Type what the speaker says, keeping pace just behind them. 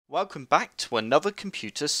Welcome back to another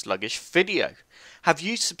computer sluggish video. Have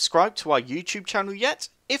you subscribed to our YouTube channel yet?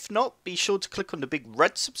 If not, be sure to click on the big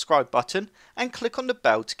red subscribe button and click on the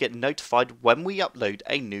bell to get notified when we upload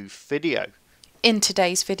a new video. In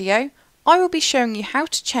today's video, I will be showing you how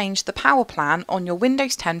to change the power plan on your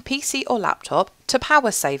Windows 10 PC or laptop to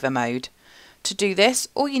power saver mode. To do this,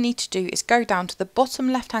 all you need to do is go down to the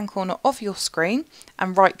bottom left hand corner of your screen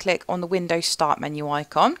and right click on the Windows Start menu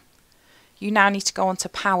icon. You now need to go on to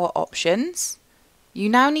Power Options. You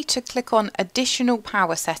now need to click on Additional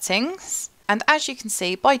Power Settings. And as you can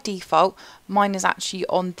see, by default, mine is actually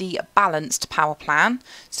on the balanced power plan.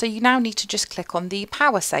 So you now need to just click on the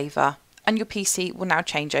power saver and your PC will now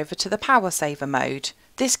change over to the power saver mode.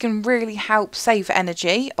 This can really help save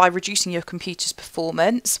energy by reducing your computer's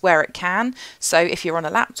performance where it can. So if you're on a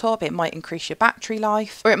laptop, it might increase your battery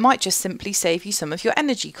life, or it might just simply save you some of your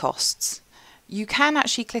energy costs. You can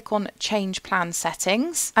actually click on Change Plan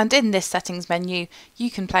Settings, and in this settings menu you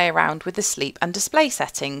can play around with the sleep and display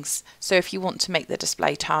settings. So if you want to make the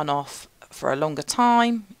display turn off for a longer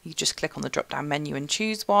time, you just click on the drop down menu and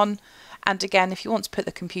choose one. And again, if you want to put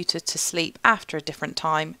the computer to sleep after a different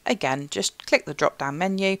time, again just click the drop down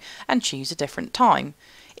menu and choose a different time.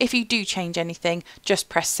 If you do change anything, just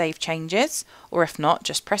press Save Changes, or if not,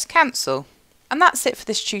 just press Cancel. And that's it for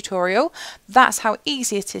this tutorial. That's how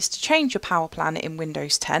easy it is to change your power plan in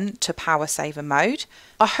Windows 10 to power saver mode.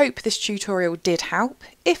 I hope this tutorial did help.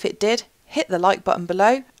 If it did, hit the like button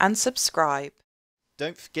below and subscribe.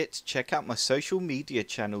 Don't forget to check out my social media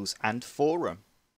channels and forum.